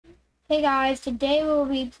Hey guys, today we'll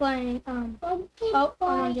be playing hold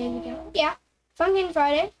on, there we go. Yeah. Funkin'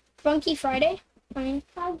 Friday. Funky Friday. No,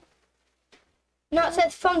 it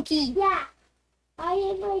says funky. Yeah. I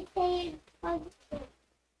am like saying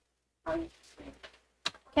funky.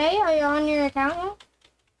 Okay, are you on your account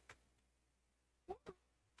yet?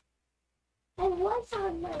 I was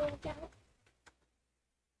on my account.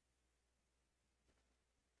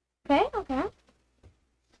 Okay.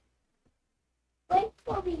 Wait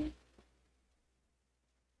for me.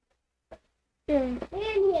 Sure.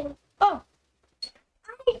 Julian. Oh,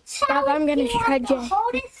 Stop, I'm gonna try the to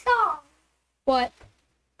hardest song. what?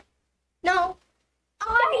 No.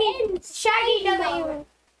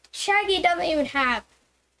 Shaggy doesn't even have.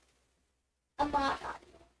 A mod on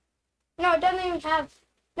No, it doesn't even have.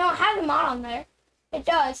 No, it has a mod on there. It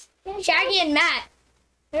does. Shaggy and Matt.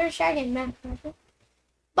 There's Shaggy and Matt.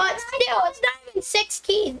 But still, it's not even 6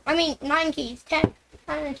 keys. I mean, 9 keys. 10.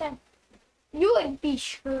 9 and 10. You would be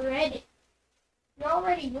shredded. You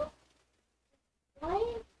already will.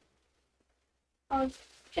 What? Oh, it's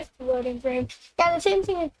just a loading frame. Yeah, the same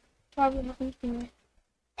thing is probably happening to me.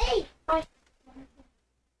 Hey! Hi.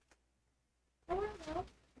 I don't know.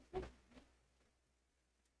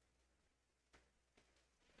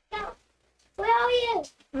 No. Where are you?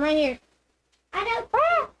 I'm right here. I don't.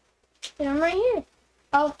 Ah! Dude, I'm right here.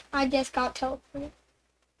 Oh, I just got teleported.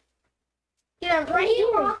 Dude, I'm right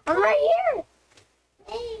here. I'm right here.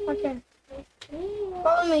 Hey. Okay. Hey.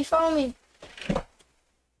 Follow me.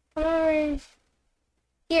 Come over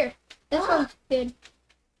here. This one's good.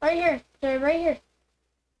 Right here. They're right here.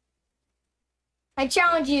 I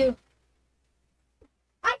challenge you.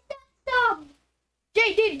 I got some.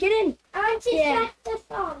 Jay, dude, get in. I want to set the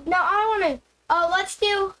song. No, I want to. Oh, let's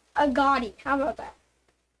do a Gotti. How about that?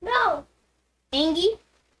 No. Angie?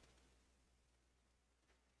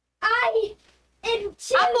 I am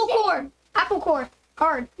choosing. Apple core.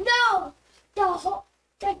 Hard. No.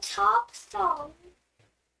 The top song.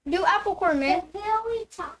 Do apple core, man. The very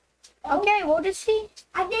top. Okay, we'll just see.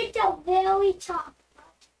 I did the very top.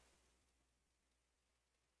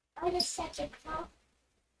 I just set the top.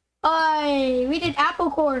 We did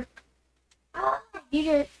apple core. Oh,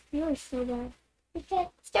 You were so bad. because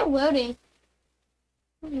Still loading.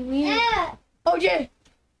 Weird. yeah, Oh, Jay.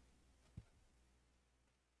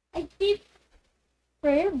 I keep.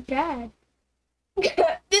 Bro, you're bad.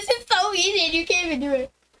 This is so easy and you can't even do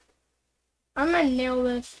it. I'm gonna nail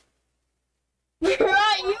this. Bro, you're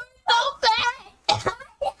so bad. I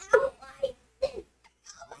don't like this.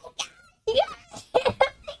 Oh my god. Yes.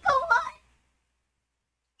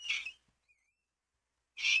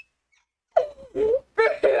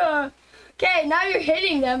 Come on. Okay, now you're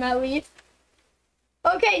hitting them at least.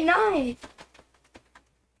 Okay, nice.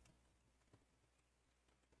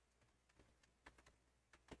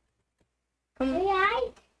 Come on. Yeah, I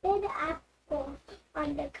did apple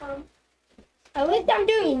on the come. At least I'm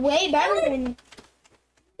doing way better than.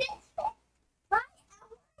 This my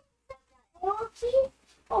LG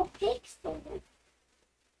or Pixel.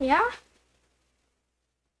 Yeah?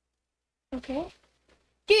 Okay.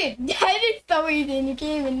 Dude, that is so easy and you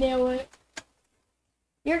can't even nail it.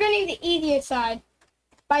 You're getting the easiest side.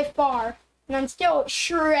 By far. And I'm still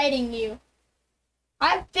shredding you.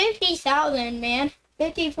 I have 50,000, man.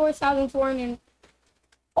 54,400.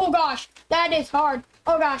 Oh gosh, that is hard.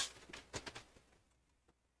 Oh gosh.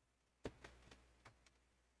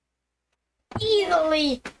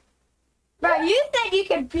 Easily. Bro, you said you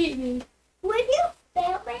could beat me. When you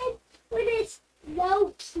spell it, when it's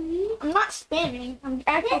low key, I'm not spamming. I'm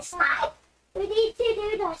actually. that's why we need to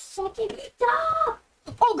do the second stop.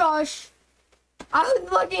 Oh gosh. I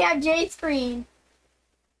was looking at Jay's screen.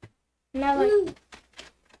 Now like.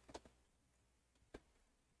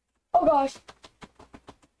 Oh gosh.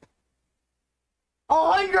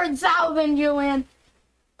 100,000, Julian.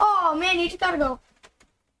 Oh man, you just gotta go.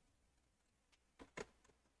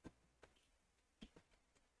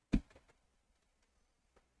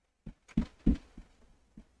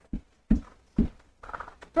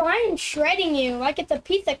 Bro, I'm shredding you like it's a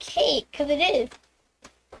piece of cake, because it is.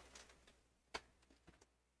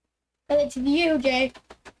 Because it's you, Jay.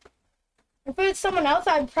 If it was someone else,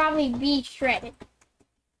 I'd probably be shredded.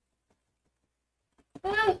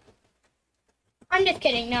 I'm just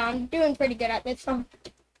kidding. No, I'm doing pretty good at this song.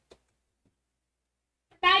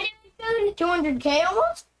 200K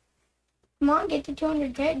almost? Come on, get to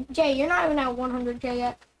 200K. Jay, you're not even at 100K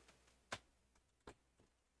yet.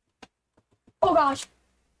 Oh gosh.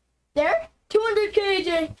 There? 200K,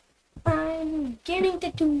 Jay. I'm getting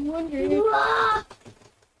to 200.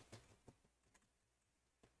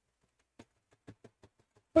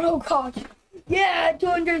 Oh god. Yeah,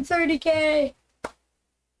 230K.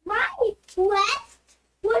 My quest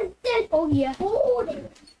was the golden.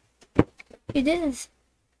 Dude, this is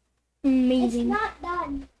It's amazing. not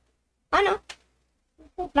done. I know.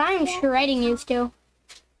 But I am shredding you still.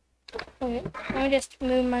 Wait, let me just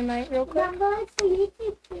move my mic real quick. Remember it's a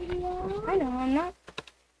YouTube video. I know, I'm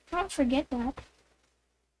not forget that.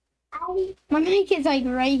 I'm My mic is like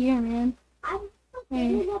right here, man.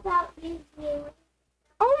 forgetting about these viewers.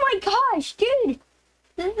 Oh my gosh, dude.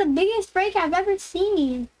 This is the biggest break I've ever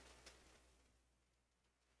seen.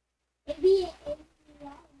 Maybe it is.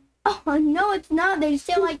 Oh, no, it's not. There's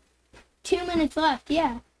still like 2 minutes left.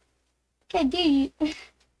 Yeah. Okay, dude.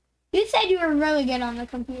 You said you were really good on the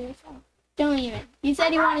computer, so don't even. You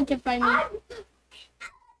said you wanted to find me.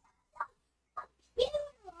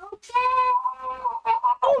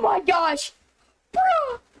 Oh my gosh.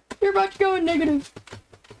 Bro, you're about to go in negative.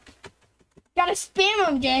 Gotta spam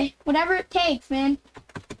them, Jay. Whatever it takes, man.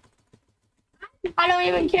 I don't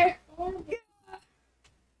even care.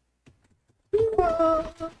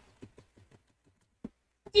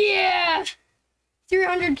 Yeah.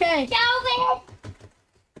 300K. Calvin!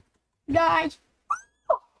 Guys.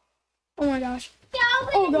 Oh my gosh.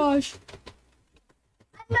 Calvin! Oh gosh.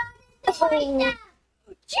 I'm not in the white now.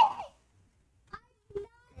 Jay, I'm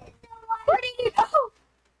not in the white. where did you go?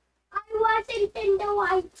 I wasn't in the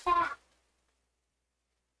white tap.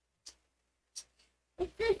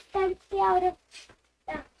 It's just empty out of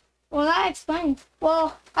Well, that explains.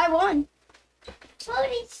 Well, I won.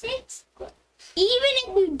 26. Even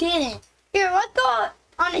if you didn't. Here, let's go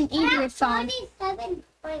on an easier song. 27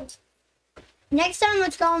 points. Next time,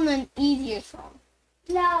 let's go on an easier song.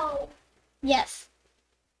 No. Yes.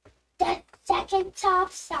 The second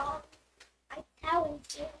top song. I'm telling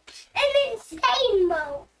you. An insane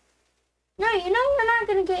mode. No, you know we're not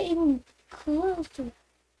gonna get even close to it.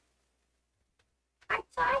 I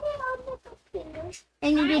tried it on the computer.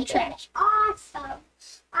 And you I did trash. Awesome.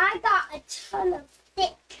 I got a ton of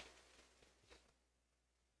thick.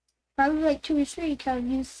 Probably like 2 or 3 because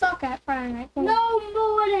you suck at Friday Night Funkin'. No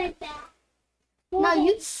more than that. No,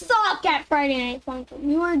 you suck at Friday Night Funkin'.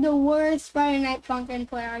 You are the worst Friday Night Funkin'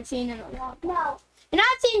 player I've seen in a long time. No. And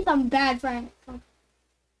I've seen some bad Friday Night Funkin'.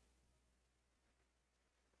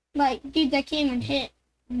 Like, dude, that came and hit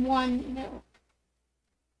 1 note.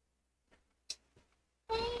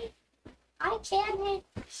 Hey, I can hit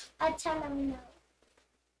a ton of notes.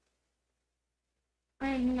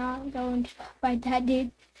 I'm not going to fight that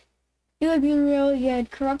dude. He would be really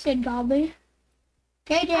good. Corrupted Goblin.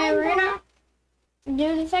 Okay, Jay, we're gonna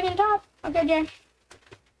do the second top. Okay, Jay.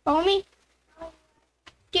 Follow me.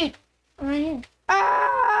 Dude, I'm right here.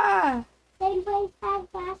 Ah! Same place as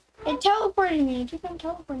last It teleported me. It keeps on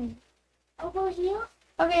teleporting me. over here.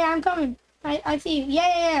 Okay, I'm coming. I see you.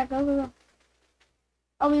 Yeah. Go.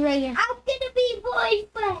 I'll be right here. I'm gonna be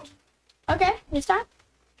boyfriend. Okay, this time.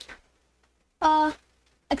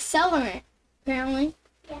 Accelerant, apparently.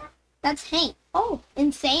 Yeah. That's Hank. Oh,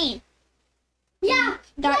 insane. Yeah.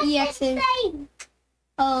 Dot EX is insane.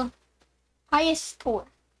 highest score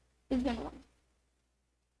is gonna win.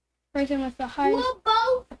 Person with the highest. We're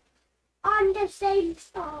both on the same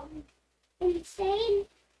song. Insane.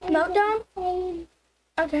 and Meltdown? Insane.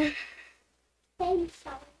 Okay. Same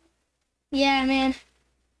song. Yeah, man.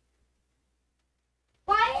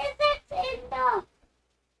 Why is it in the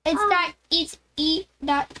It's dot e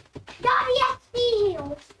dot .exe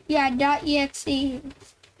heels? yeah dot exe.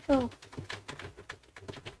 Cool.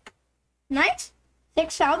 Nice.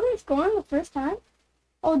 6,000 scoring the first time.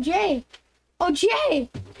 Oh Jay. What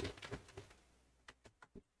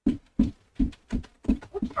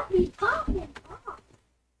are we talking about?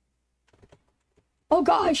 Oh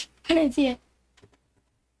gosh, I didn't see it.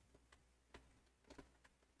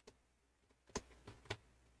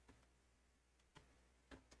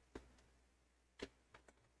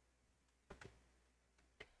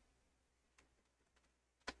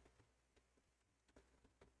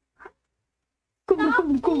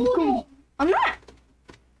 Cool. I'm not.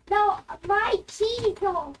 No, my keys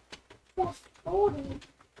are just holding.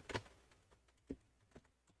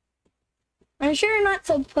 I'm sure you're not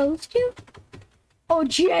supposed to. Oh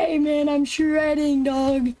Jay, man, I'm shredding,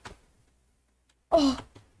 dog. Oh,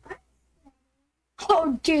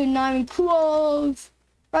 dude, not even close.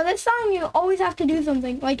 Bro, this song you always have to do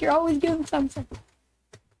something. Like you're always doing something.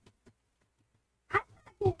 I'm not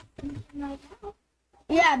doing something right now.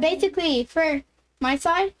 Yeah, basically for my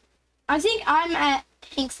side, I think I'm at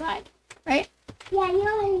Hank's side, right? Yeah,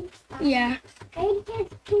 you're in. Yeah. Hank is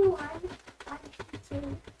 2-1. I'm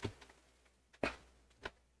 2.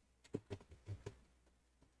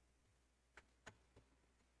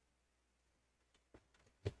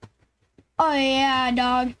 Oh yeah,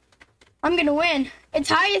 dog. I'm gonna win. It's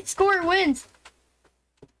highest score wins.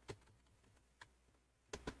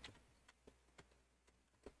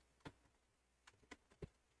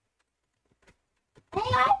 Hey,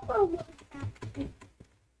 I will win.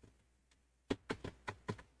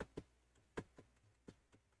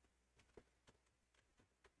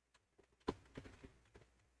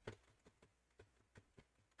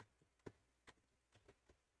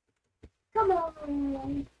 Come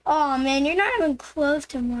on. Oh man, you're not even close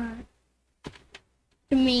to mine.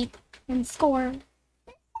 To me and score.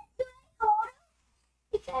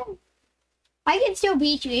 I can still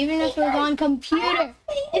beat you even if it was on computer.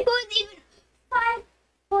 If it was even 5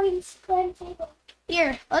 points per table.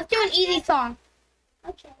 here, let's do an easy song.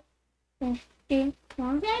 Okay. Do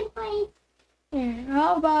song. 10 points. Here,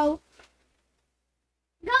 how about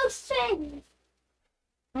Go strings.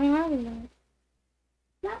 I don't have it.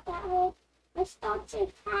 Not that way. Let's start to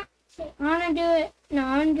practice. I wanna do it. No,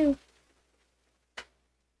 I wanna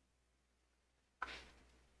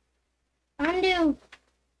do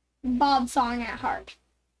Bob's song at heart.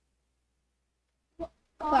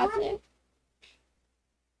 That's it.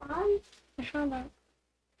 How about?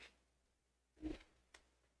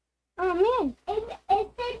 Oh man. It's in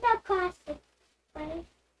the plastic, right?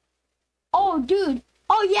 Oh dude.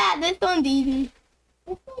 Oh yeah, this one's easy.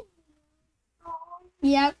 This is wrong.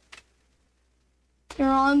 Yep. You're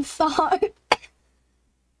on song.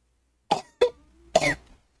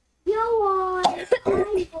 You won.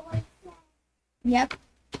 I won. Yep.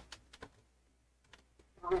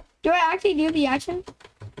 Do I actually do the action?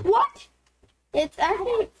 What? It's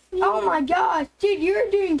actually. Oh my gosh, dude, you're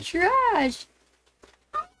doing trash.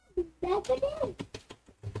 That's it is.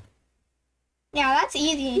 Yeah, that's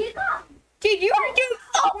easy. You got. Dude, you are doing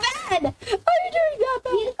so bad. How are you doing that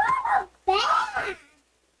bad? You got a bad.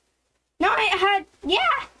 No, I had.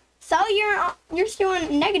 Yeah. So you're still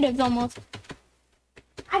in negatives almost.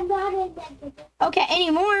 I'm not in negative. Okay,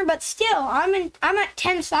 anymore, but still, I'm at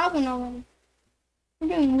 10,000 already. You're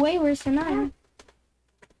doing way worse than I am.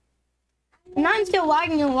 And I'm still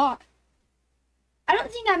lagging a lot. I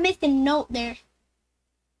don't think I missed a note there.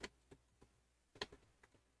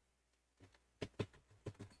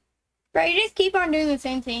 Bro, you just keep on doing the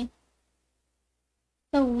same thing.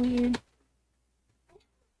 So weird.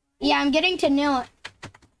 Yeah, I'm getting to nail it.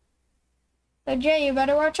 So Jay, you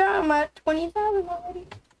better watch out. I'm at 20,000 already.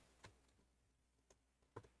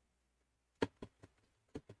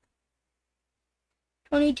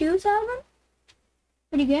 $22,000?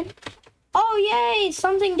 Pretty good. Oh yay,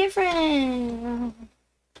 something different.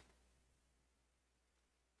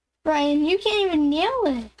 Brian, you can't even nail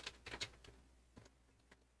it.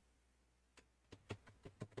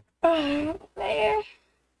 There.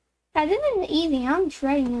 Yeah, this is easy. I'm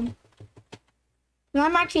shredding them. And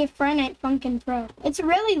I'm actually a Friday Night Funkin' Pro. It's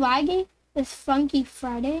really laggy, this Funky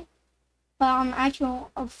Friday. But I'm actually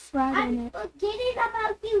a Friday I'm night. forgetting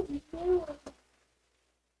about you.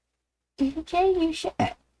 Okay, you should.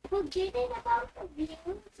 Forgetting about the views.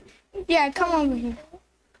 Yeah, come over here.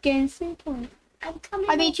 Getting some point. I'm coming.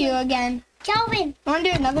 I beat you again. Calvin. Want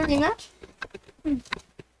to do another rematch?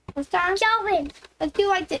 This time? Calvin. Let's do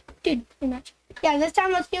like the. Dude, rematch. Yeah, this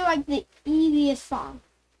time let's do like the easiest song.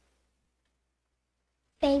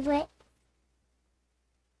 Favorite.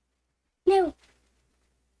 No.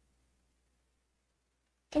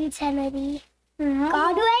 Insanity.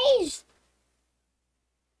 Godways.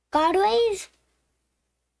 Godways.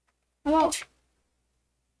 How about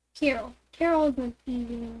Carol? Carol is an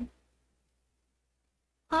easy one.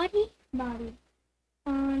 Body. Body.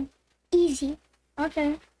 Easy.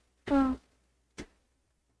 Okay. Oh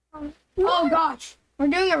gosh. We're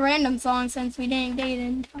doing a random song since we didn't get it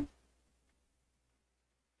in time.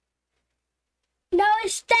 No,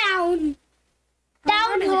 it's down. Down,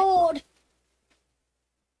 hard is it? hold.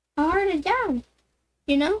 How hard is down?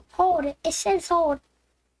 You know? Hold it. It says hold.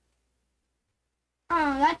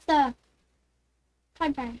 Oh, that's the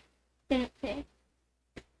type didn't say.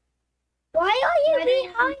 Why are you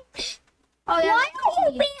behind? Oh, Why that's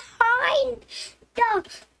are you behind the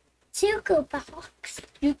sugar box?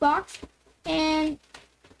 jukebox. And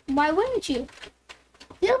why wouldn't you?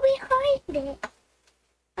 You're behind it.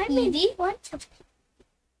 I mean, Easy. what?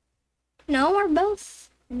 No, we're both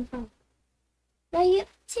in front. No, you,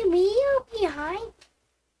 to me, you're behind.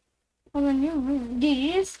 Oh, no. Dude,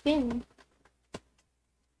 you just spin.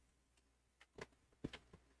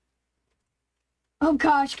 Oh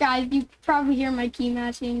gosh, guys, you probably hear my key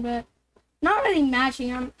matching, but not really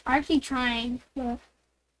matching. I'm actually trying, but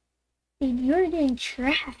dude, you're doing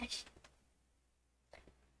trash.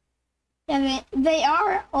 Yeah, they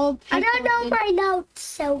are all. I don't know if I know it's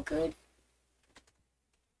so good.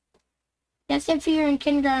 Yes, if you're in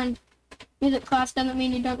kindergarten music class, doesn't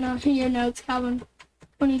mean you don't know your notes, Calvin.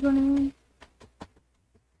 2021.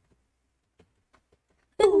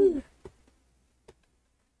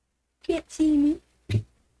 Can't see me.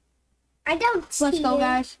 I don't see Let's go, you.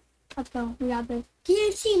 guys. Let's go. We got this. Do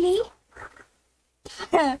you see me?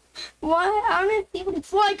 What? I want to see what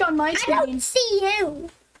it's like on my I screen. don't see you.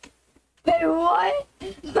 Wait, what?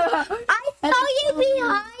 I saw you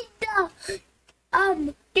behind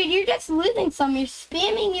the Dude, you're just losing some. You're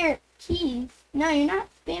spamming your keys. No, you're not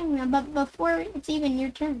spamming them, but before it's even your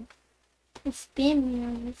turn. You're spamming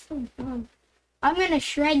them. It's so dumb. I'm gonna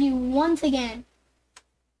shred you once again.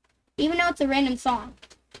 Even though it's a random song.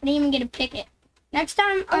 I didn't even get to pick it. Next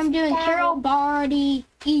time, I'm doing Carol Body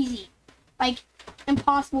easy. Like,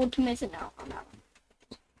 impossible to miss a note on that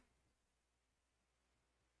one.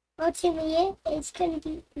 Well, to me, it's gonna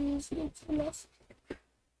be easy to miss.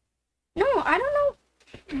 No, I don't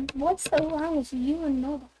know what's so wrong with you and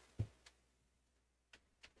mobile.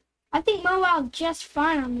 I think mobile's just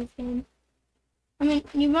fine on this game. I mean,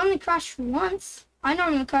 you've only crashed once. I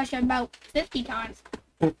normally crash about 50 times.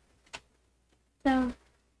 So,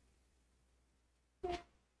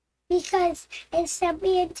 Because it sent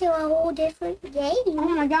me into a whole different game. oh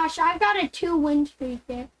my gosh, I've got a 2-win streak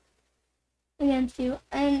there against you,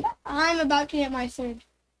 and I'm about to get my surge.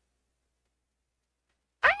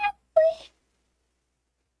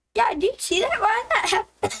 Yeah, did you see that? Why did that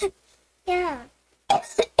happen? Yeah.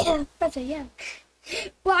 That's a yeah.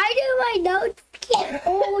 Why do my notes get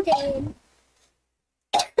golden?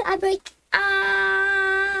 I'm like,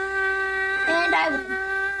 And I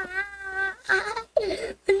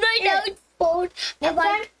win. My notes fold. I'm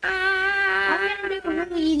like, I'm gonna do a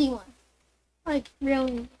really easy one. Like,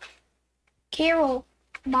 really. Carol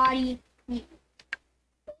Body easy.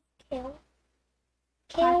 kill.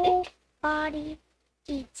 Classic. Body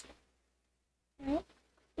eat. Right?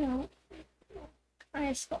 No.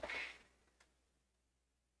 I score.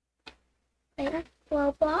 There.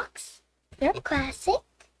 Roblox. Yep. Classic.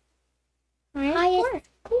 Alright, Highest score.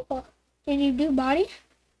 cool. Did you do body?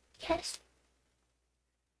 Yes.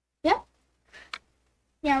 Yep.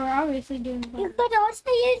 Yeah, we're obviously doing body. You could also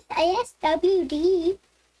use ASWD.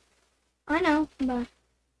 I know, but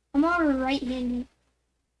I'm on right-handed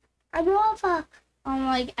I'm more of a on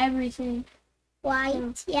like everything.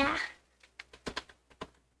 white. Yeah.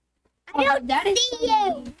 Oh, I don't that is see so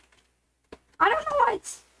you. easy. I don't know why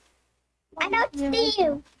it's. I don't see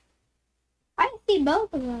you. I see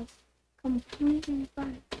both of us. Completely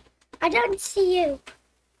fine. I don't see you.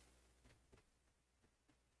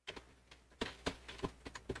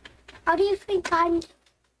 How do you think I'm?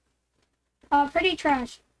 Pretty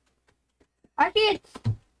trash. Actually, it's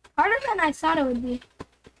harder than I thought it would be.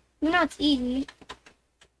 You know, it's easy.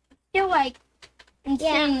 Still, like,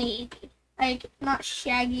 insanely easy. Like, not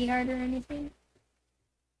shaggy hard or anything.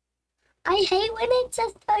 I hate when it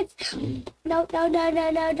just starts. No.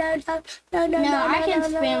 No, I can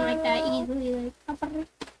spam like that easily.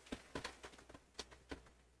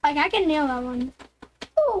 Like, I can nail that one.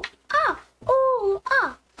 Ooh,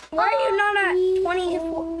 ah. Why are you not at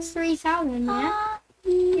 23,000, man?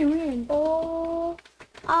 You're weird. Oh,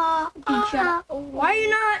 Dude, shut up. Why are you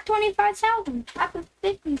not at 25,000? Half of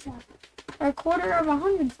 50,000. Or a quarter of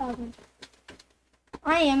 100,000.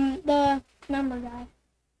 I am the number guy.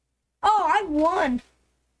 Oh, I won.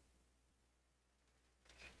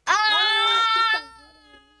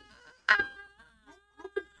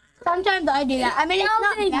 Sometimes I do that. I mean, it's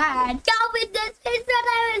not bad. Calvin, this is what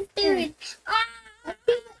I was doing.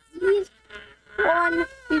 One,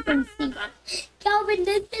 you can see. Calvin,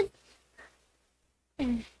 this is.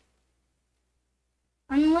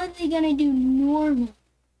 I'm literally gonna do normal.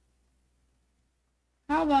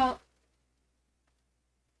 How about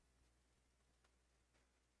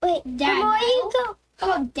Wait, dad the more you battle? go. How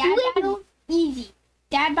about dad battle? Easy.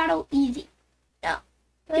 Dad battle easy. No.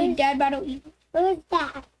 Dude, dad battle easy. Where's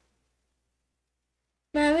that?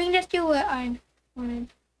 No, we can just do what I wanted.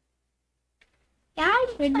 Yeah,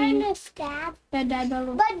 I'm Would trying be- to stab. The dad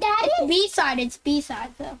battle. But that It's is. B-side. It's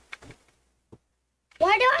B-side, though.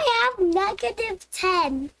 Why do I have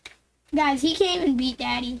 -10? Guys, he can't even beat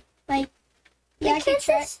daddy. Like, yeah, Because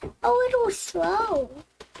it's a little slow.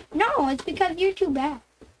 no, it's because you're too bad.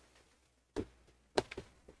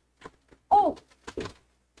 Oh!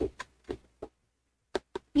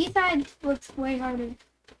 B-side looks way harder.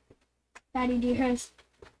 Daddy dearest.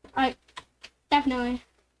 Alright, definitely.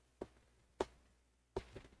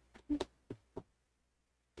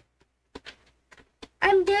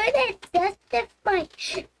 I'm doing it just with my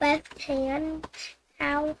left hand.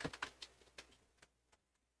 How?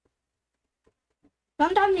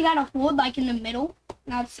 Sometimes you gotta hold like in the middle.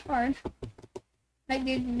 That's hard. Like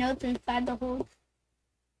there's notes inside the hole.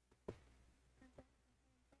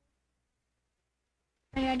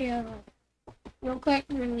 I gotta do real quick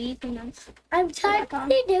release and then I'm trying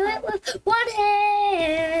to do it with one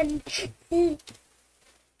hand.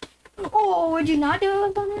 oh, would you not do it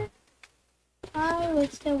with one hand? I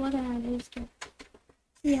would still want to have these two.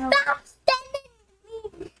 See how Stop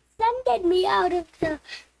sending me out of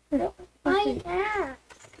my hand.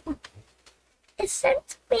 It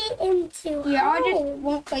sent me into yeah, I just home.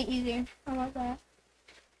 won't play easier. How about that?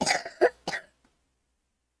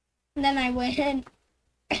 And then I win.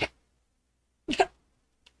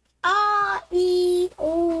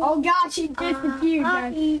 Oh gosh, she disappeared,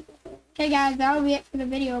 guys. Okay, guys, that'll be it for the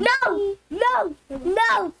video.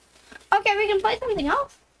 No. Okay, we can play something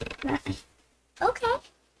else. Okay.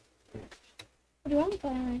 What do you want to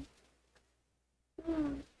play?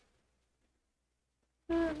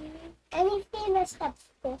 Any famous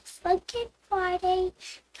episodes? Funky Friday.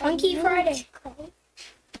 Funky Friday.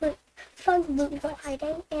 Funky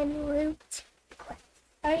Friday and Root.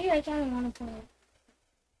 I kind of want to play it.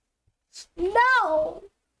 No.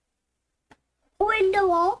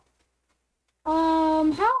 Window.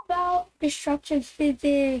 How about destructive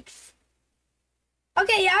physics?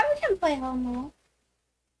 Okay, yeah, we can play Home Alone.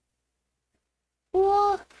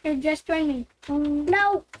 Well, you're just join me.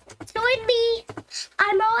 No. Join me.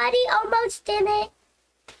 I'm already almost in it.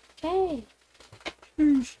 Okay.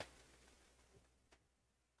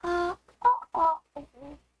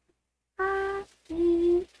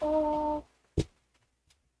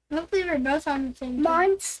 Hopefully we're both on the same team.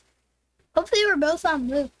 Months. Hopefully we're both on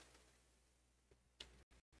blue.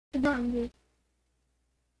 You're on blue.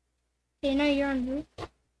 Okay, no, you're on blue.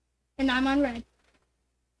 And I'm on red.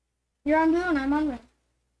 You're on blue and I'm on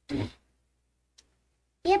red.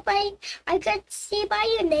 Yep, I could see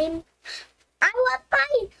by your name. I want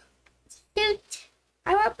my suit.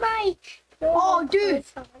 I want my Oh, dude.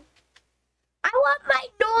 clothes on. I want my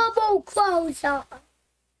normal clothes on.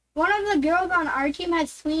 One of the girls on our team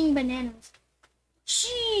has swinging bananas.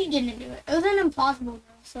 She didn't do it. It was an impossible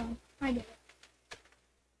girl, so I did it.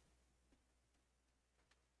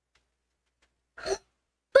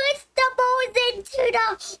 Push the balls into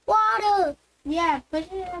the water. Yeah, push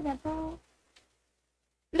it at that ball.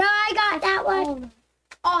 No, I got that one.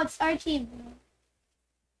 Oh, it's our team.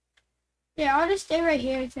 Yeah, I'll just stay right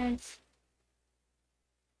here since.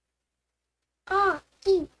 Oh.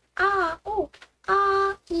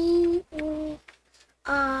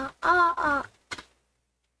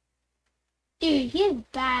 Dude, he's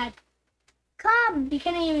bad. Come. He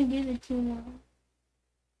can't even do the team well.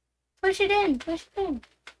 Push it in. Push it in.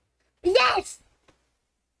 Yes.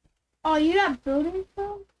 Oh, you got buildings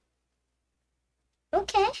though?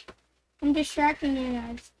 Okay. I'm distracting you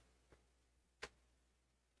guys.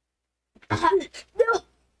 No.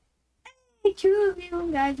 Hey, two of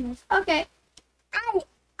you guys missed. Okay.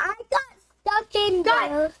 I got stuck in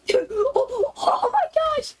there. Oh my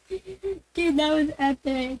gosh. Dude, that was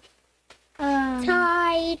epic.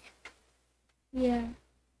 Tied. Yeah.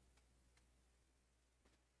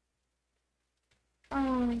 Oh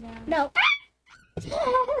my god. No.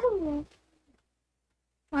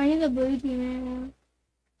 I need the blue team right now.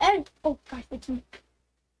 And oh gosh, it's me.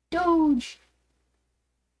 Doge.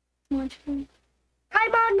 Too much fun.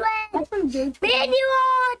 I'm on red. That's from Doge. Man, you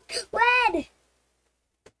on red.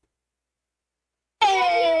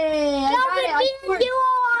 Hey, I No, got but it. I me scored. and you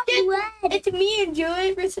are on red. It's me and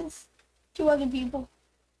Julian versus two other people.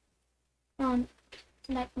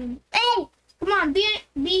 That one. Hey. Come on,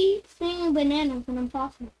 be swinging bananas and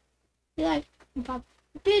impossible. Be like impossible.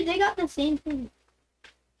 Dude, they got the same thing.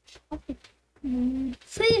 Okay.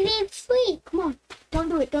 Free. Come on. Don't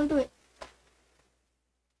do it. Don't do it.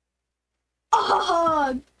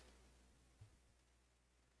 Oh!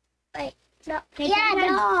 Wait. No. Okay, Yeah,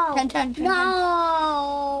 10, no. 10, 10, 10,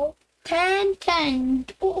 No. 10, 10.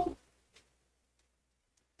 Oh.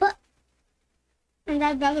 But And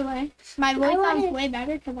that, by the way, my voice sounds wanna- way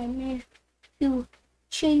better because I made a few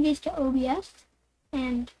changes to OBS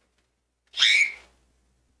and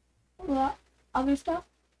other stuff.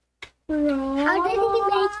 how did he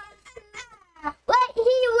make? What? He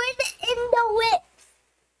was in the whip.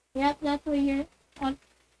 Yep, that's what you're.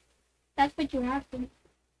 That's what you're asking.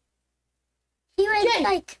 He was Jay,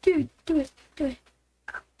 like, dude, do it.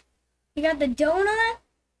 You got the donut?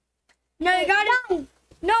 No, you got it.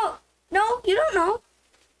 No, you don't know.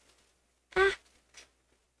 Ah.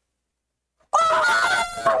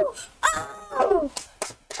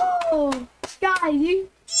 Oh, guys, you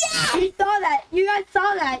saw that. You guys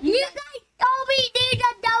saw that. you guys told me need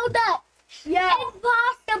a donut. Yeah. And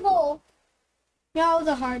No, it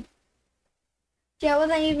was hard. Yeah, it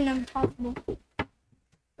wasn't even impossible. It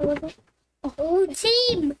wasn't. Oh,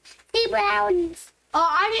 team rounds. Oh,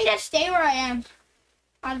 I can just stay where I am.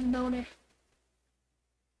 Out of the building.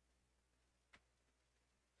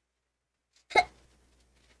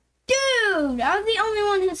 Dude, I was the only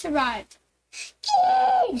one who survived.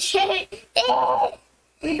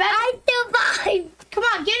 We better. I survived. Come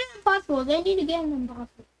on, get an impossible. They need to get an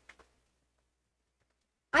impossible.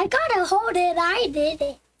 I gotta hold it. I did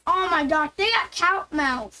it. Oh my gosh, they got cat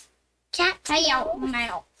mouths. Cat Tail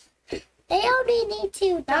mouth. They only need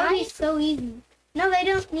to That would die. be so easy. No, they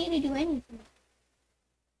don't need to do anything.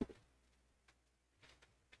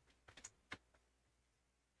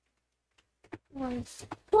 Was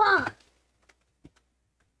Blah.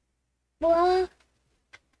 Blah.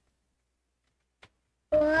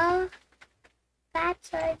 Blah.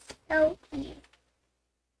 That's what's so easy.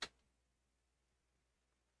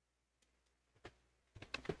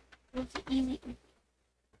 easy.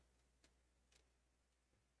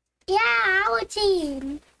 Yeah, our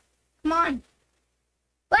team. Come on.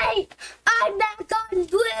 Wait, I'm back on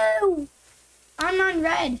blue. I'm on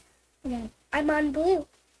red. Okay. I'm on blue.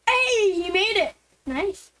 Hey, he made it.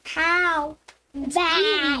 Nice. How? It's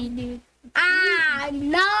That. easy, dude.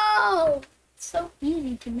 No. It's so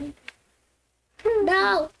easy to make.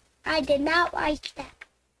 No, I did not like that.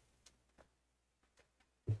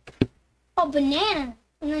 Oh, banana.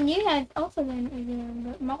 And then you guys also went again,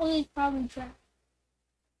 but Molly's probably trapped.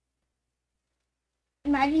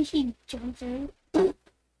 Imagine she jumps in.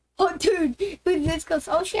 Oh, dude, with this goes.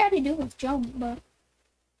 All she had to do was jump, but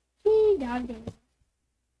she died.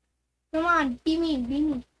 Come on, be me, be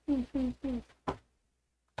me. Please.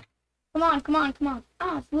 Come on.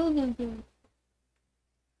 Ah, it's blue.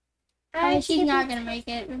 She's not gonna make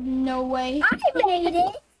it. No way. I made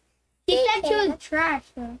it. She said she was trash,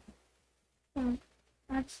 though. So,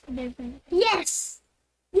 that's different. Yes.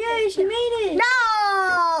 Yay, she made it!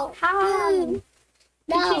 No. How?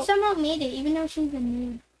 No. She somehow made it, even though she's a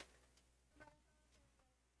noob.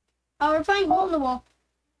 Oh, we're playing hole in the wall.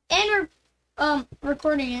 And we're,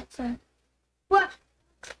 recording it, so. What?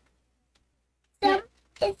 So,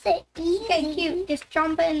 it's an easy. Okay, cute. Just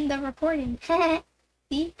jump in the recording.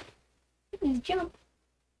 See? Just jump.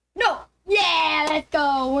 No! Yeah, let's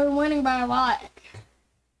go. We're winning by a lot.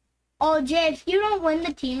 Oh, Jay, if you don't win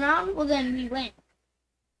the team round, well, then we win.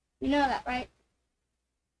 You know that, right?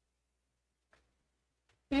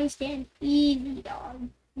 You understand? Easy, dog.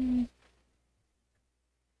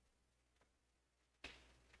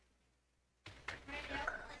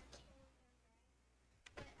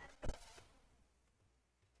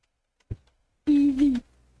 Easy.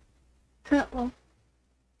 Well,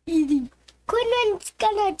 easy. Quinlan's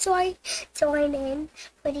gonna join in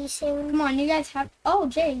pretty soon. Come on, you guys have. Oh,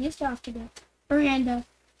 Jay, you still have to go. Miranda.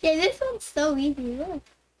 Jay, this one's so easy. Look.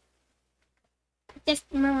 Just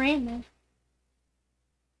Miranda.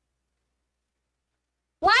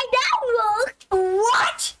 Lie down, look.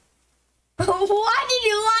 What? Why did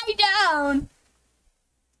you lie down?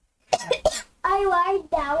 I lied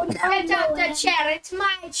down. Get off the chair. It's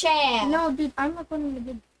my chair. No, dude, I'm not going to the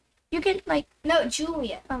video. You can, like, No,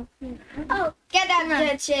 Julian. oh, yeah. Oh, Get off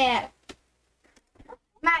the chair.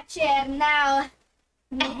 My chair now.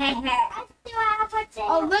 I still have a chair.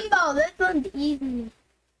 Oh, Limbo, this one's easy.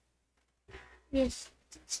 Yes.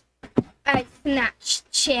 I snatch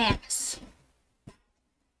chairs.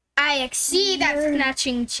 I exceed at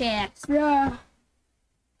snatching chairs. Bro.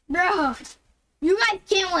 You guys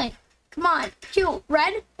can't win. Come on. Cute.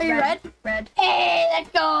 Red? Are you red? Red. Hey, let's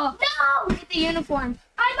go. No, Get the uniform.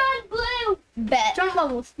 I'm on blue. Bet. Jump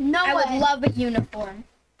bubbles. No I way. would love a uniform.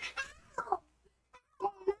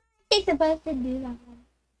 It's supposed to do that.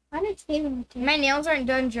 Why did Steven return? My nails aren't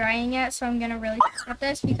done drying yet, so I'm gonna really at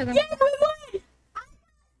this because I'm. Yes, we won!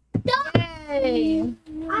 Yay.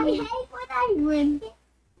 I hate when I Win.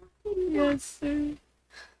 Yes, sir.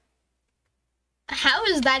 How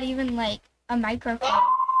is that even like a microphone?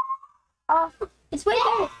 Oh, it's way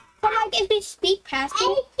better. So, like, if we speak past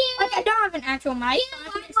it, like, I don't have an actual mic. So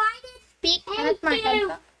I can just speak past my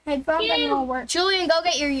headphones and it'll work. Julian, go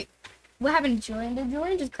get your. What happened to Julian? Did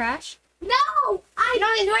Julian just crash? No, No,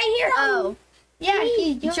 he's right here. Oh, Yeah,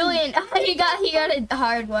 he's doing Julian, he got a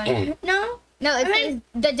hard one. No? No, I mean-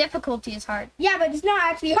 the difficulty is hard. Yeah, but it's not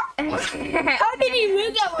actually hard. How did he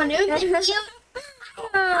move that one? It was like,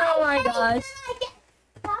 Oh my gosh.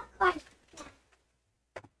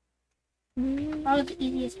 that was the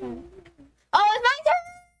easiest one. Oh, it's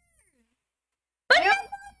my turn!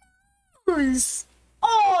 Nose.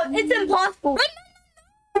 Oh, it's impossible.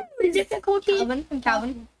 The difficulty.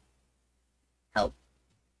 Calvin. Help.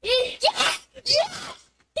 Yes! Yes!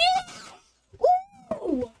 Yes!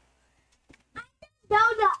 Woo!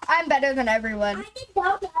 Donut. I'm better than everyone. I did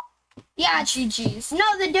donut. Yeah, GG's. no,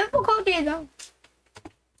 the difficulty is on.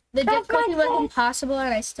 The That's difficulty my was fault. impossible,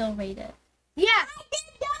 and I still made it. Yeah, I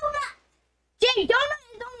did donut. Jay,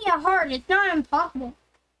 donut is only a hard. It's not impossible.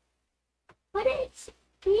 But it's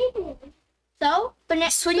spinning. So,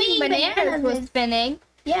 Swinging bananas was spinning,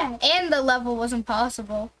 Yeah, and the level was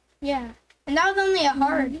impossible. yeah. And that was only a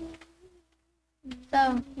hard.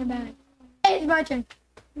 So, you're bad. Hey, it's my turn.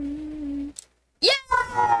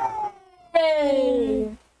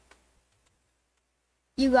 Yay!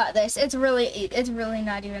 You got this. It's really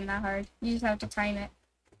not even that hard. You just have to time it.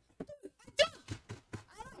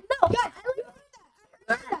 No, guys, I heard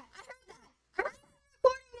that. I'm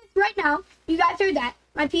recording this right now. You guys heard that.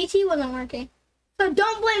 My PC wasn't working. So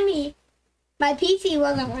don't blame me. My PC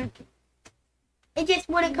wasn't working. It just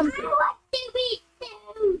wouldn't come through. What do we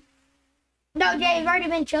do? No, Jay, you've already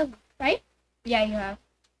been chosen, right? Yeah, you have.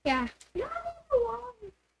 Yeah. Not one.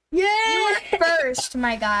 You Yeah. were first,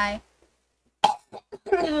 my guy.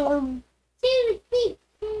 Two, three.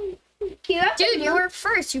 Dude, you were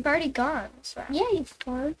first. You've already gone. This round. Yeah, you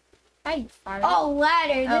fart. How you farted? Oh,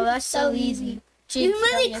 ladder. Oh, that's so easy. You can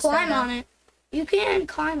literally climb on it. You can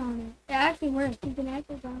climb on it. It actually works. You can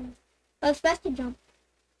actually climb on it. Oh, it's best to jump.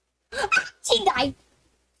 She died.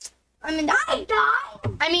 I mean, I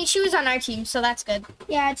died. I mean, she was on our team, so that's good.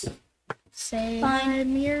 yeah, it's Say Fine.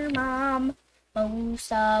 I'm your mom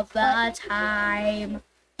most of the time.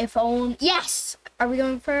 If only. Yes! Are we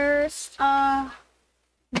going first?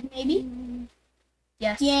 maybe.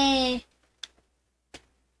 Yes. Yeah.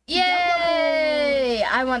 Yay!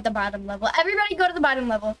 I want the bottom level. Everybody go to the bottom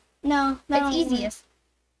level. No, It's easiest.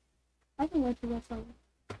 I can go to this one.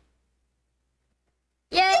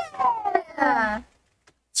 Yeah!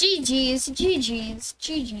 GG's, GG's,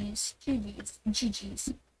 GG's, GG's,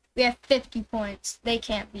 GG's. We have 50 points. They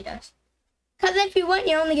can't beat us. Because if you win,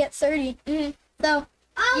 you only get 30. So,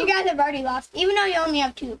 you guys have already lost, even though you only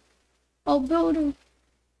have 2. Oh, builder.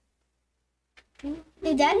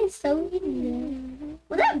 Dude, that is so easy.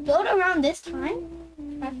 Was that built around this time?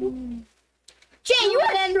 Jay, you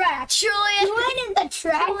went in trash. Julian! You went in the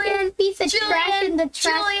trash. Julian, Piece of trash in the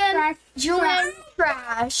trash. Julian,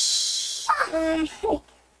 trash. I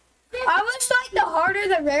wish like the harder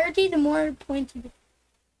the rarity, the more points you get.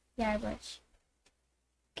 Yeah, I wish.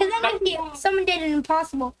 Because then if someone did an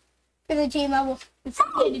impossible for the team level, and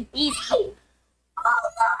someone did an easy. Oh no!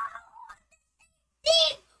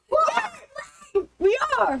 See, what? We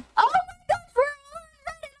are. Oh my gosh, we're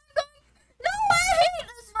already going. No, I hate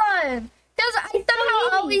this one. Because I somehow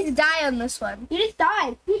always die on this one. You just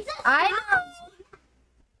died. I know.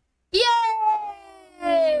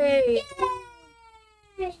 Yay!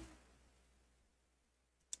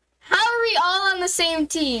 How are we all on the same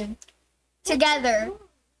team? Together.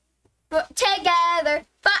 Together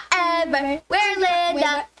forever. We're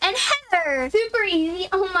Linda and Heather. Super easy.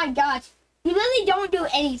 Oh my gosh. You really don't do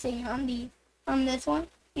anything on this one.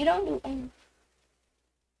 You don't do anything.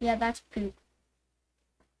 Yeah, that's poop.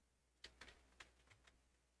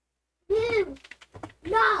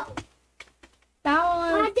 No. That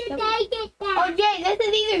one. Why did they get Oh, that? Jay, this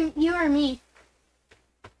is either you or me.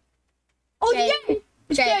 Oh, Jay.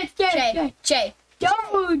 Jay. Jay.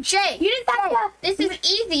 Don't. Jay. You just have to. This is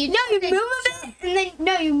easy. No, you move a bit, and then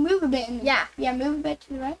no, you move a bit. And then, Yeah. Yeah, move a bit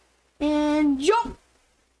to the right, and jump.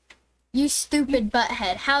 You stupid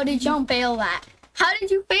butthead. How did you fail that? How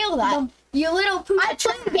did you fail that? Jump. You little poop. I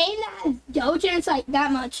played a game that has Doge, and it's like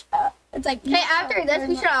that much. It's like. Hey, after this,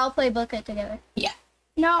 we should all play Book It together.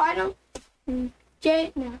 No, I don't.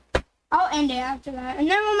 Jay, no. I'll end it after that, and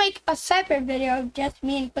then we'll make a separate video of just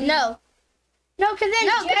me and Quinlan. No. No, because then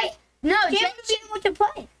No, Jay Jay. won't be able to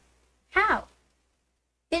play. How?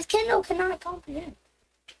 His Kindle cannot comprehend.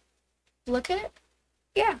 Look at it.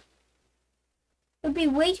 Yeah. It'd be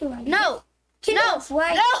way too laggy. No. Kindle No.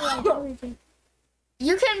 flag No. everything.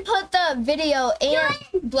 You can put the video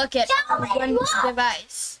and Book It on Julian, one look.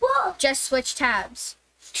 device. Look. Just switch tabs.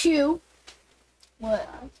 2. What?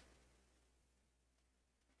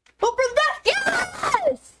 Open that.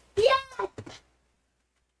 Yes! Yes.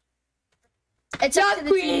 It's up to the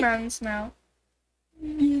Queen. team rounds now.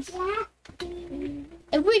 Yeah.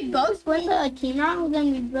 If we both win the team round,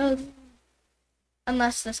 then we both.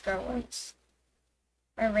 Unless this girl wins.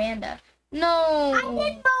 Miranda. I No. did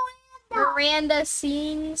Miranda. Miranda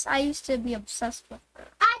scenes. I used to be obsessed with her.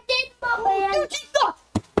 I did Miranda.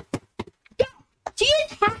 She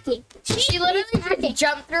is hacking. She literally just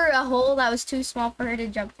jumped through a hole that was too small for her to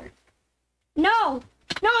jump through. No.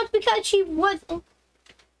 No, it's because she was.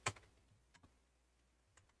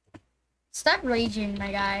 Stop raging,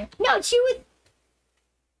 my guy. No, she was.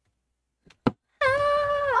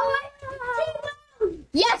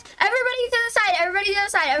 Yes, everybody to the side. Everybody to the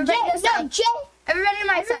side. Everybody to the side. Jay. Everybody to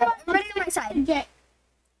my side. Everybody to my side. Jay.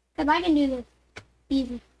 Cause I can do this.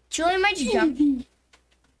 Easy. Julian, might you jump?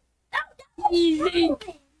 Easy.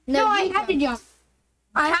 No, I you had to jump.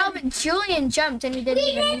 Calvin, Julian jumped and he didn't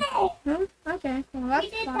even. Huh? Okay. Well, that's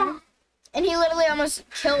fine. And he literally almost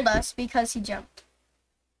killed us because he jumped.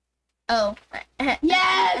 Oh.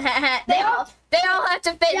 Yes. they all have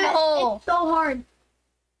to fit in the hole. It's so hard.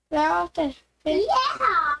 They all have to fit.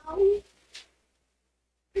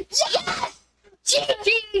 Yes!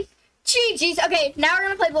 GG's. Okay, now we're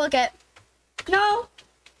gonna play Bullet. No.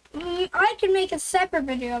 I can make a separate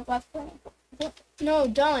video of us playing. No,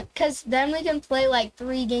 don't, cause then we can play like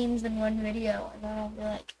 3 games in one video, and then I'll be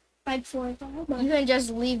like 4 or 5. you can just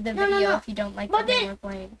leave the No, video no. if you don't like But the game then- we're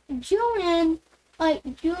playing. Julian,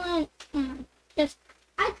 just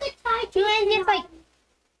I could try Julian just like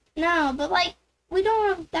no, but like we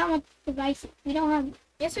don't have that much devices. We don't have.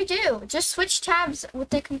 Yes, we do. Just switch tabs with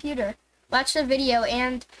the computer. Watch the video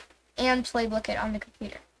and play Bullet on the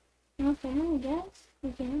computer. Okay, I guess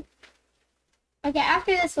we can. Okay,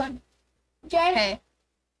 after this one, Jay. Okay.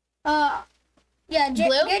 Yeah, Jay.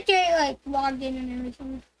 Blue? Get Jay like logged in and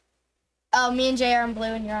everything. Oh, me and Jay are on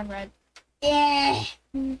blue and you're on red. Yeah.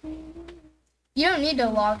 You don't need to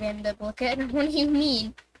log in to Bullet. What do you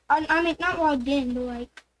mean? I mean, not logged in, but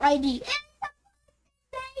like ID.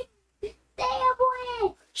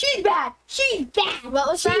 She's bad. She's bad. What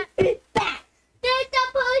was that? She's bad. There's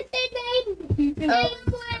a person named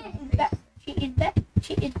She is bad.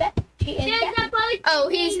 She is bad. She is There's bad. a person Oh,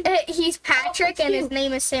 he's Patrick and his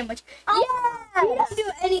name is Sandwich. You don't do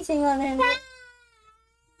anything on him.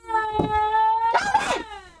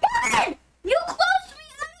 You closed me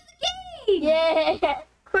out of the game. Yeah.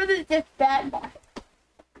 Quiz is just bad.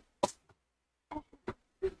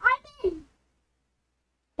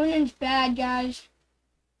 Quinn's bad, guys.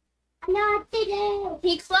 not today.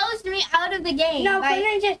 He closed me out of the game No, by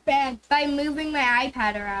Quinn's just bad. moving my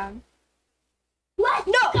iPad around. Let's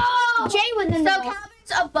No. go. Jay was in So the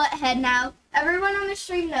Calvin's a butthead now. Everyone on the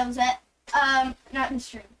stream knows it. Not the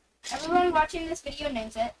stream. Everyone watching this video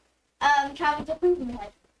knows it. Calvin's a poopy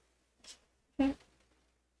head.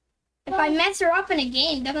 If I mess her up in a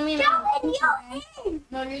game, doesn't mean Calvin, you're in.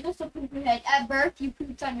 No, you're just a poopy head. At birth, you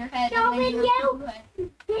pooped on your head. And then Calvin, you were a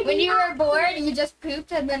you. poopy head. When you were born, you just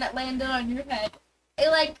pooped and then it landed on your head. It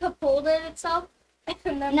like capoled itself and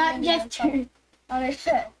then not landed just itself her. on its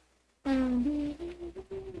head.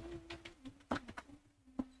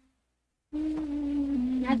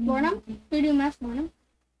 Mass boredom? We do mass boredom?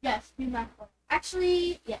 Yes, do that.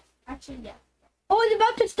 Actually, yes. Actually, yes. Oh, it's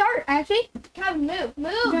about to start, actually. Calvin, move.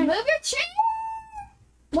 Okay. Move your chair!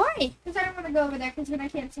 Why? Because I don't want to go over there because then I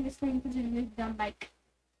can't see the screen because you're moved on mic.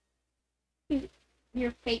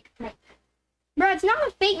 Your fake mic. Bro, it's not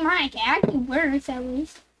a fake mic. It actually works, at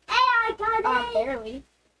least. Hey, I got it. Barely.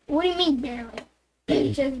 What do you mean, barely?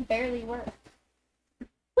 It just barely works.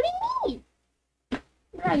 What do you mean?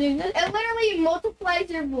 Bro, dude, It literally multiplies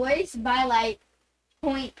your voice by like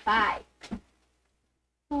 0.5.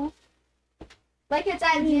 Huh? Like it's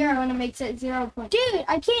at 0 and it makes it 0. dude,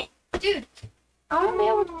 I can't. Dude, I won't be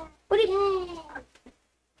able to. What do you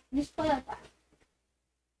just play like that.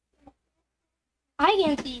 I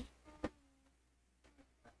can't see.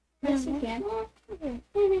 Yes, you can.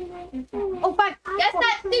 Oh, fuck. Guess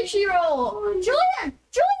that sushi roll. Julian,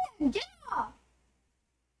 get off.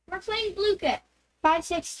 We're playing Blue Kit.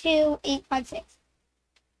 562-856.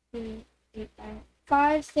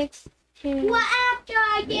 562. What after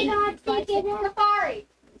I get on ticket? Safari.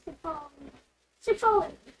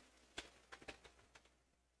 Safari.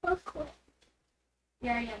 Let's quit.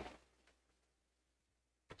 Yeah, yeah.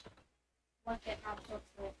 Look at how close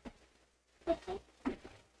it is.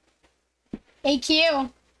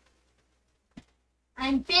 AQ.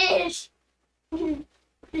 I'm fish. I'm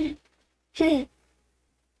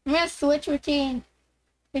gonna switch routine.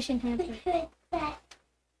 Fish enhancer.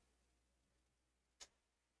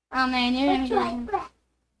 Oh man, you're gonna get him.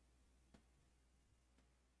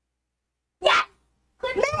 Yeah.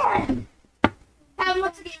 Man!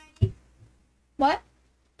 What's the game? What?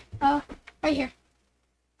 Oh, right here.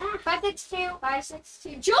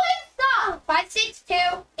 562. Julian, stop!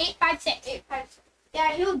 562-856. 856.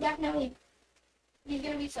 Yeah, he'll definitely. He's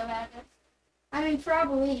gonna be so bad at this. I mean,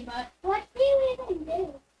 probably, but. What do you even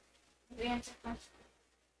do? You answer first.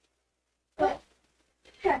 But.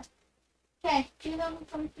 Okay, do them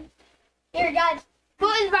something. Here, guys.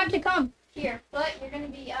 Foot is about to come. Here, but you're gonna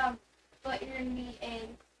be a.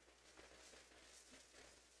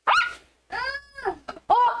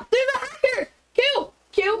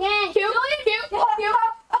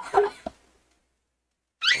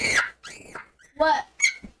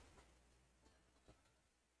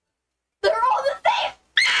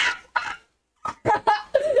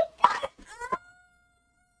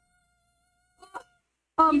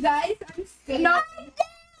 guys. I'm sick. No.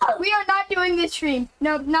 We are not doing this stream.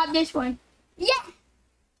 No, not this one. Yeah.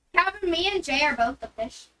 Calvin, me and Jay are both the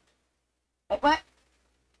fish. Wait, what?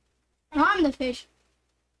 No, I'm the fish.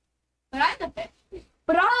 But I'm the fish.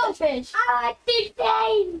 But I'm the fish. I like this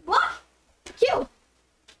game. What? You.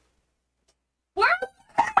 We're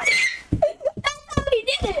That's how we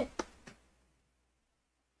did it.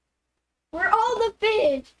 We're all the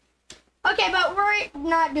fish. Okay, but we're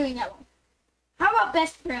not doing that one. How about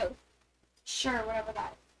best throw? sure, whatever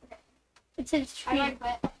that is. Okay. It's his I stream. like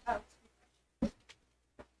that. Oh.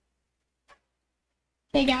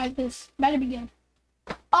 Okay, guys, this better be good.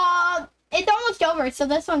 It's almost over, so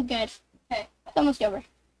this one's good. Okay. It's almost over.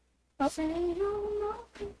 I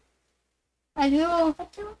do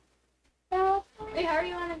Wait, how are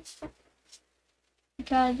you on it?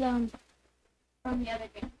 because From the other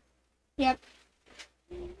game. yep.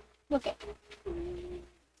 Look at.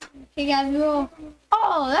 Okay, guys, roll.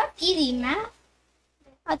 Oh, that's easy, man.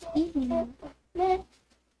 That's easy.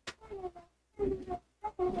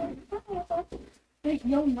 Wait,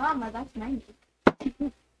 yo, mama, that's 90.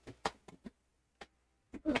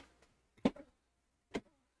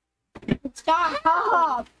 Stop.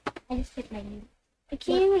 I just hit my knee. I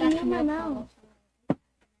can't even move my mouth.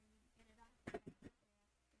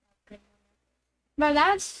 But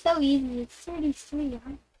that's so easy. It's 33.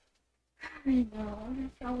 Huh? I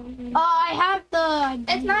know. I have the.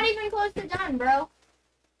 It's not even close to done, bro.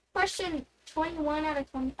 Question 21 out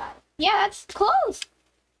of 25. Yeah, that's close.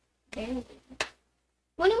 Barely.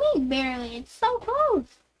 What do you mean barely? It's so close.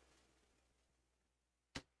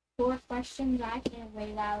 4 questions. I can't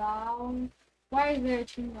wait that long. Why is there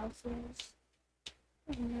 2 Nelsons?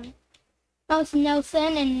 I don't know. Oh, it's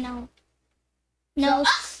Nelson and no. No.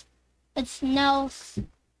 It's Nels.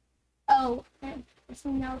 Oh. It's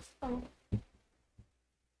Nels. Oh.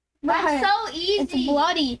 Right. That's so easy. It's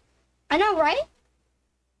bloody. I know, right?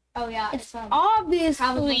 Oh yeah, It's probably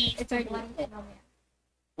obviously. it's already bloody.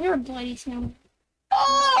 You're a bloody snowman.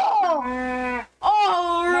 Oh!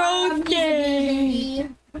 Oh,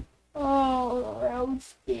 roasted! Oh,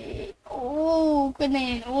 roasted. Oh,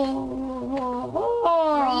 goodness.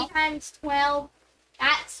 Oh. 3 times 12.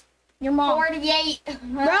 That's Your mom. 48.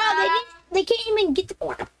 Bro, they can't even get the.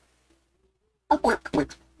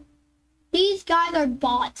 These guys are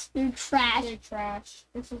bots. They're trash. They're trash.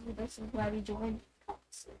 This is why we joined.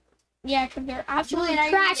 Yeah, because they're absolutely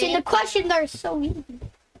Julian, are you trash. And the dead? questions are so easy.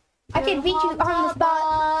 I can beat you on the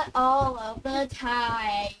spot. All of the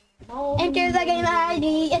time. Enter the game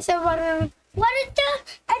ID. It's a runner. What is the?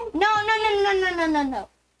 No.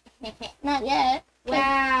 Not yet.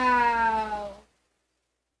 Wow.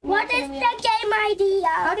 What is the game idea?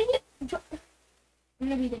 How did you? I'm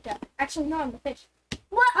gonna be the duck. Actually, no, I'm the fish.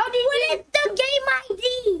 What is the game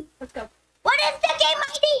ID? Let's go. What is the game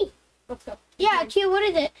ID? Let's go. Yeah, Q. What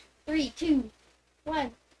is it? 3, 2, 1.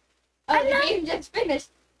 I'm Oh, the not- game just finished.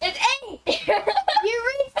 It's 8. You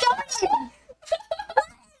restarted.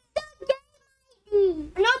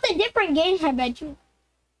 No, it's a different game. I bet you.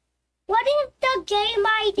 What is the game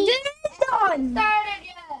ID? This one. Started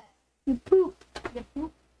yet. You poop. The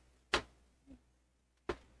poop.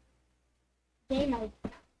 Game ID.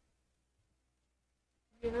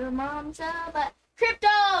 Your mom's a butt.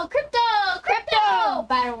 Crypto!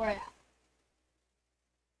 Battle Royale.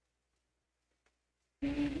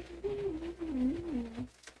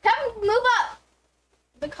 Come, move up.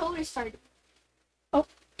 The code is started.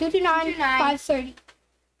 229 530.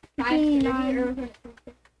 5:30 or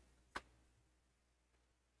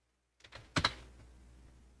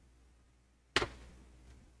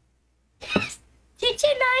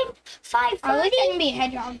 229 I wish I can be a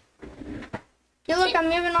hedgehog. You look, I'm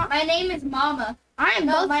moving on. My name is Mama. I am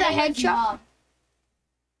No, both my the name is hedgehog. Mom.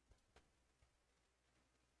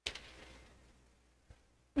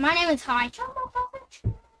 My name is High.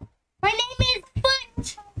 My name is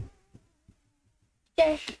Foot.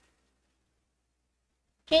 Okay.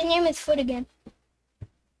 His name is Foot again.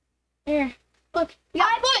 Here. Look. You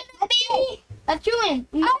got Foot. That's Julian.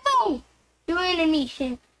 No. Julian and me.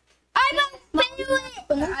 Shit. I'm a penguin.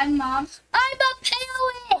 I'm Mom. I'm a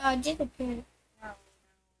penguin. Oh, disappeared.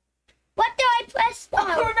 What do I press now? Oh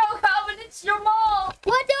no, Calvin, it's your mom.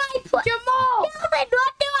 What do I press? Jamal. Calvin,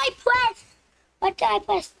 what do I press? What do I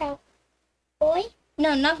press now? Boy?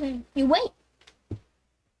 No, nothing. You wait.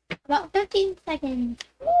 About 15 seconds.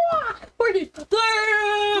 40.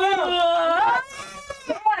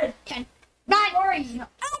 10. 9. Sorry. I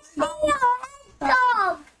see a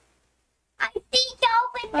hedgehog. I see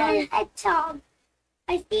Calvin the hedgehog.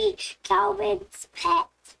 I see Calvin's pet.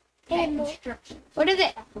 Instructions. What is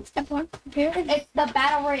it? Step 1. Here. It's the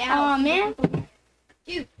Battle Royale. Oh man. Do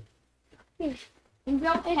You. And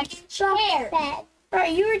don't It's chair. bad.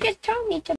 Right, you were just telling me to